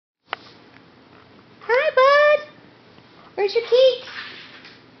Where's your cake?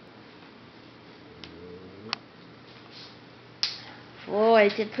 Oh,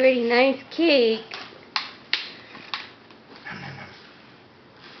 it's a pretty nice cake.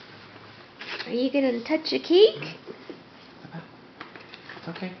 Are you gonna touch your cake? It's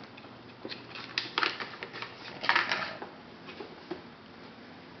okay.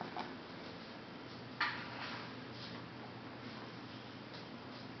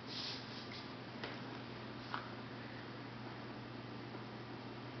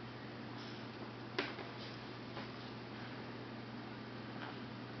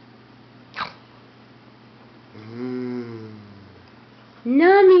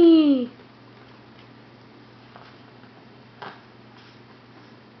 Nummy.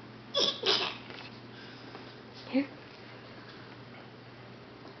 Here.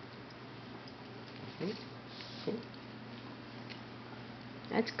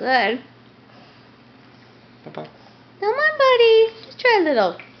 That's good. Bye-bye. Come on, buddy. Just try a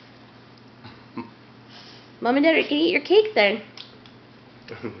little. Mom and Dad can eat your cake then.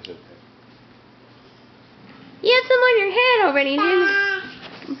 You have some on your head already, didn't you?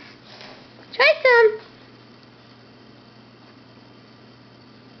 Try some.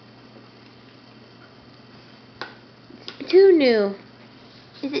 It's too new.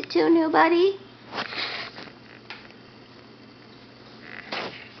 Is it too new, buddy?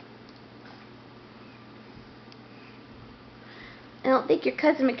 I don't think your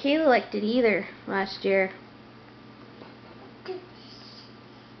cousin Michaela liked it either last year.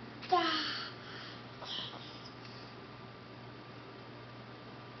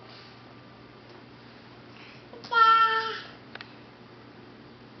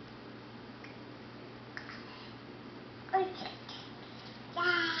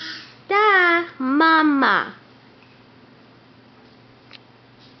 Da, mama.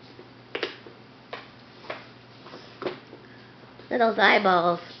 Little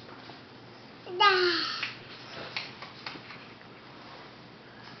eyeballs.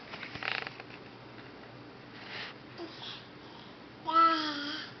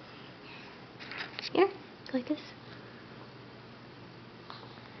 Here, like this.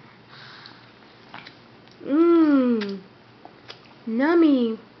 Mmm.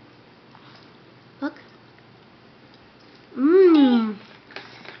 Nummy. Look. Mmm.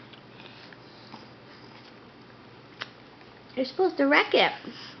 You're supposed to wreck it.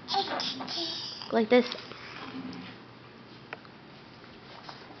 Like this.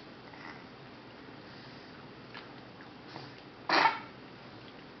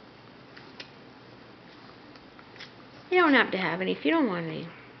 You don't have to have any if you don't want any.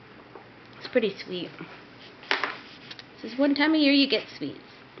 It's pretty sweet. This is one time a year you get sweets.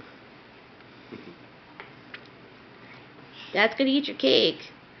 Dad's gonna eat your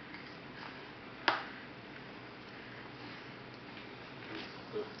cake.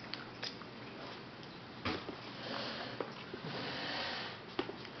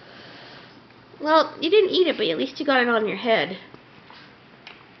 Well, you didn't eat it, but at least you got it on your head.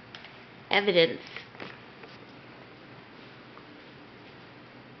 Evidence.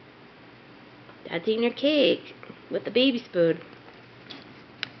 Dad's eating your cake with the baby spoon.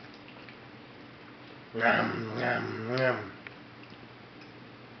 Yum, yum, yum.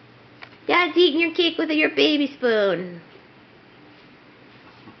 Dad's eating your cake with your baby spoon.